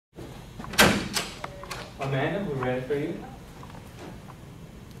Amanda, we're ready for you.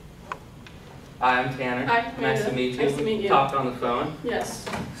 Hi, I'm Tanner. Hi, nice to meet you. Nice to meet you. Talked on the phone. Yes.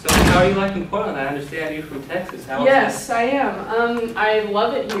 So, how are you liking Portland? I understand you're from Texas. How Yes, I am. I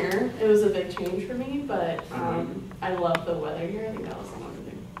love it here. It was a big change for me, but I love the weather here. I think that was one of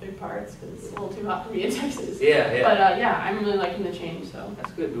the big parts because it's a little too hot for me in Texas. Yeah, yeah. But yeah, I'm really liking the change. So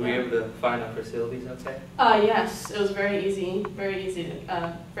that's good. Were you able to find our facilities okay? Yes, it was very easy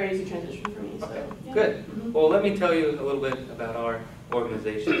transition for me. Okay, so, yeah. good. Well, let me tell you a little bit about our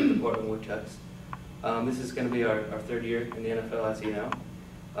organization, the Portland Woodchucks. This is going to be our third year in the NFL, as you know.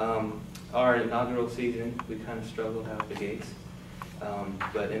 Our inaugural season, we kind of struggled out of the gates.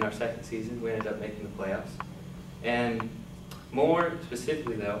 But in our second season, we ended up making the playoffs. And more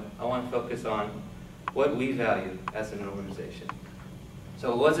specifically, though, I want to focus on what we value as an organization.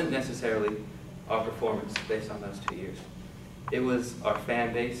 So it wasn't necessarily our performance based on those 2 years. It was our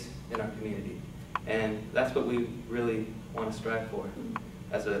fan base and our community. And that's what we really want to strive for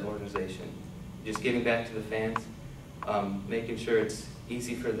as an organization. Just giving back to the fans, making sure it's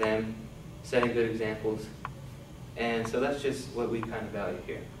easy for them, setting good examples. And so that's just what we kind of value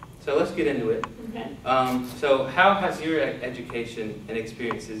here. So let's get into it. Okay. So how has your education and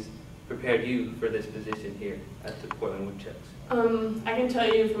experiences prepared you for this position here at the Portland Woodchucks? I can tell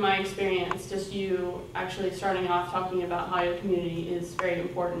you from my experience, just you actually starting off talking about how your community is very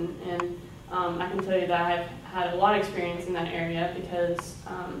important, and I can tell you that I've had a lot of experience in that area because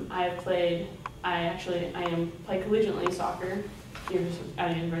I play collegiately soccer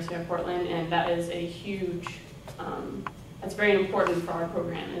at the University of Portland, and that is a huge, that's very important for our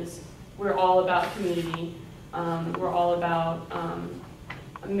program. Is we're all about community, we're all about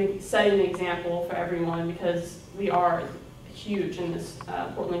setting an example for everyone because we are huge in this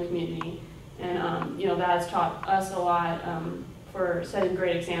Portland community, and that has taught us a lot for setting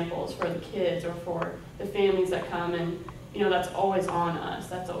great examples for the kids or for the families that come, and that's always on us.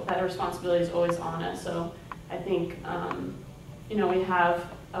 That responsibility is always on us. So I think we have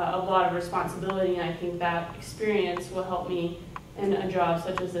a lot of responsibility, and I think that experience will help me in a job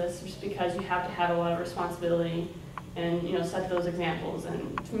such as this, just because you have to have a lot of responsibility and set those examples.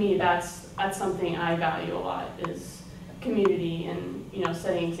 And to me, that's something I value a lot, is community and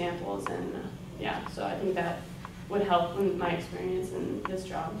setting examples. And so I think that would help in my experience in this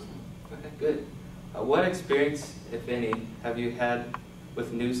job. So. Okay, good. What experience, if any, have you had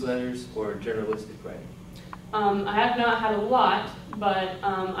with newsletters or journalistic writing? I have not had a lot, but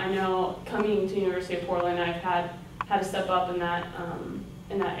I know coming to University of Portland, I've had to step up in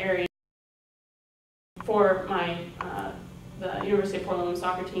that area. For my the University of Portland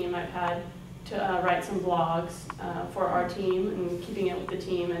soccer team, I've had to write some blogs for our team and keeping it with the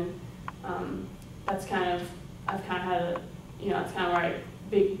team, and that's I've had a that's kind of where I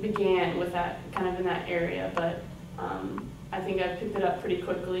began with that, kind of in that area, but I think I've picked it up pretty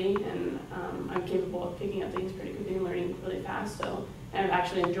quickly, and I'm capable of picking up things pretty quickly and learning really fast. So I've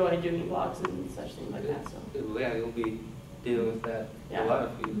actually enjoyed doing blogs and such things like that. So yeah, you'll be dealing with that a Yeah. lot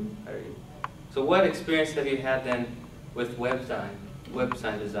of you. So what experience have you had then with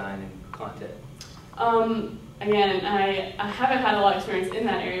website design and content? Again, I haven't had a lot of experience in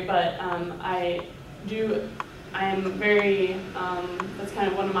that area, but I'm very, that's kind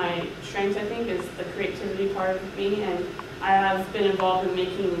of one of my strengths, I think, is the creativity part of me, and I have been involved in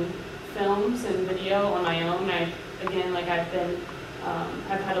making films and video on my own. I've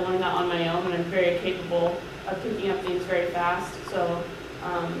had to learn that on my own, and I'm very capable of picking up things very fast. So,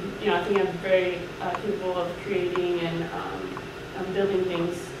 I think I'm very capable of creating and building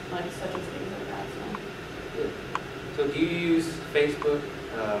things such as things like that. Good. So do you use Facebook,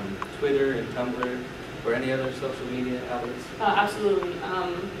 Twitter, and Tumblr, or any other social media outlets? Absolutely.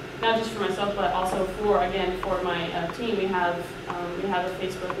 Not just for myself, but also for my team. We have a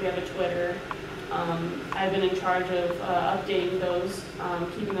Facebook, we have a Twitter. I've been in charge of updating those,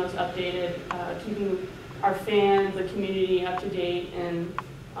 keeping those updated, keeping our fans, the community up to date, and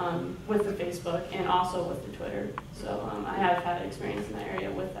with the Facebook and also with the Twitter. So I have had experience in that area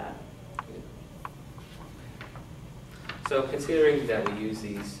with that. So considering that we use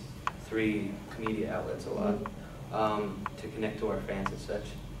these 3 media outlets a lot to connect to our fans and such,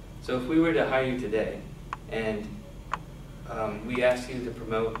 so if we were to hire you today and we asked you to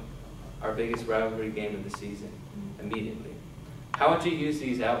promote our biggest rivalry game of the season immediately, how would you use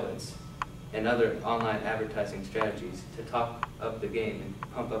these outlets and other online advertising strategies to talk up the game and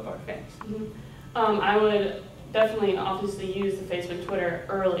pump up our fans? I would definitely obviously use the Facebook, Twitter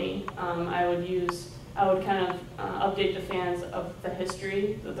early. I would kind of update the fans of the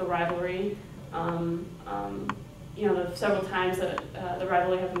history of the rivalry. The several times that the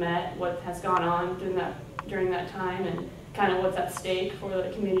rivalry have met, what has gone on during that during that time and kind of what's at stake for the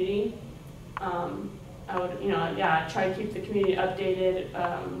community. I would, try to keep the community updated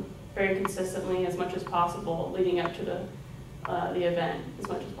very consistently as much as possible leading up to the event as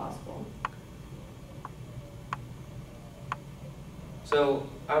much as possible. So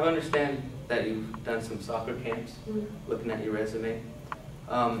I understand that you've done some soccer camps, looking at your resume.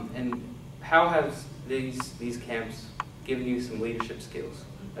 And how has these camps given you some leadership skills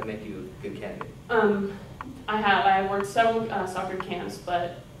that make you a good candidate? I worked several soccer camps,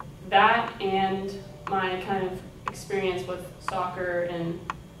 but that and my kind of experience with soccer and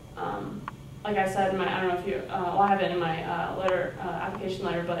like I said, I don't know if you, I have it in my application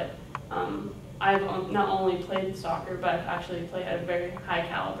letter, but I've not only played soccer, but I've actually played at a very high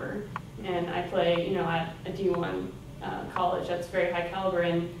caliber. And I play, at a D1 college that's very high caliber,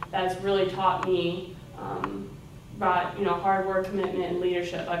 and that's really taught me about, hard work, commitment, and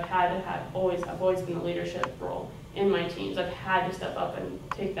leadership. I've always been the leadership role in my teams. I've had to step up and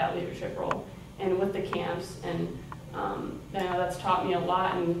take that leadership role. And with the camps, and that's taught me a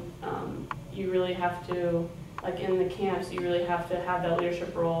lot, and you really have to, like in the camps, you really have to have that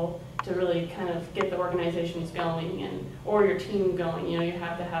leadership role to really kind of get the organizations going or your team going. You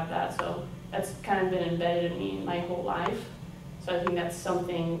have to have that. So that's kind of been embedded in me my whole life. So I think that's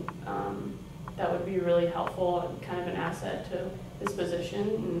something that would be really helpful and kind of an asset to this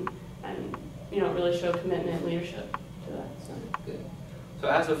position, and really show commitment and leadership to that. So. Good. So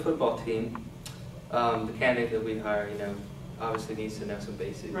as a football team, the candidate that we hire, obviously needs to know some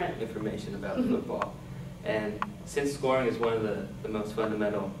basic information about football. And since scoring is one of the most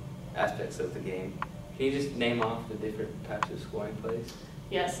fundamental aspects of the game, can you just name off the different types of scoring plays?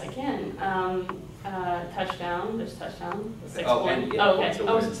 Yes, I can. Touchdown, there's touchdown, 6 points. Points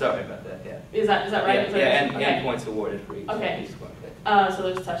awarded. Sorry about that, yeah. Is that right? And points awarded for each scoring play. So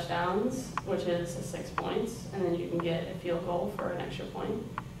there's touchdowns, which is 6 points, and then you can get a field goal for an extra point.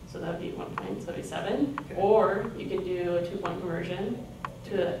 So that would be 1 point, so that would be 7. Okay. Or you can do a 2-point conversion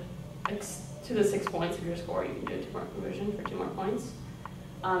to the 6 points of your score. You can do a 2-point conversion for 2 more points.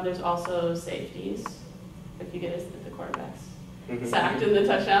 There's also safeties. If you get the quarterback's sacked in the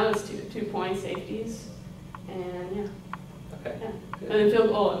touchdown, it's 2-point safeties. And Okay. Yeah. Good. And then field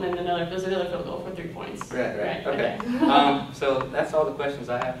goal, and then there's another field goal for 3 points. Right. Okay. So that's all the questions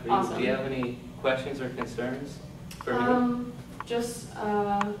I have for you. Awesome. Do you have any questions or concerns for me? Just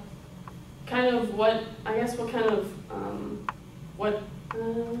kind of what kind of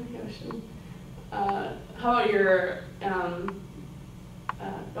how about your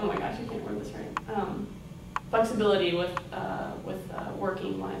oh my gosh, I can't remember this right. Flexibility with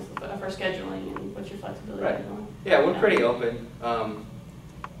working wise for scheduling, and what's your flexibility? Right. Yeah, we're pretty open.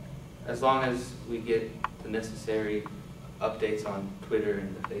 As long as we get the necessary updates on Twitter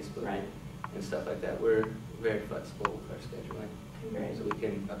and the Facebook and stuff like that, we're very flexible with our scheduling. Great. So we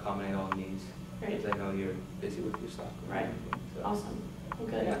can accommodate all needs. Great. Because I know you're busy with your soccer. Right. So. Awesome.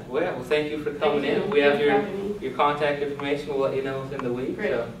 Okay. Yeah. Well, thank you for coming in. We have your contact information. We'll let you know within the week. Great.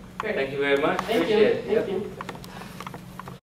 So Great. thank you very much. Thank Appreciate you. it. Thank you.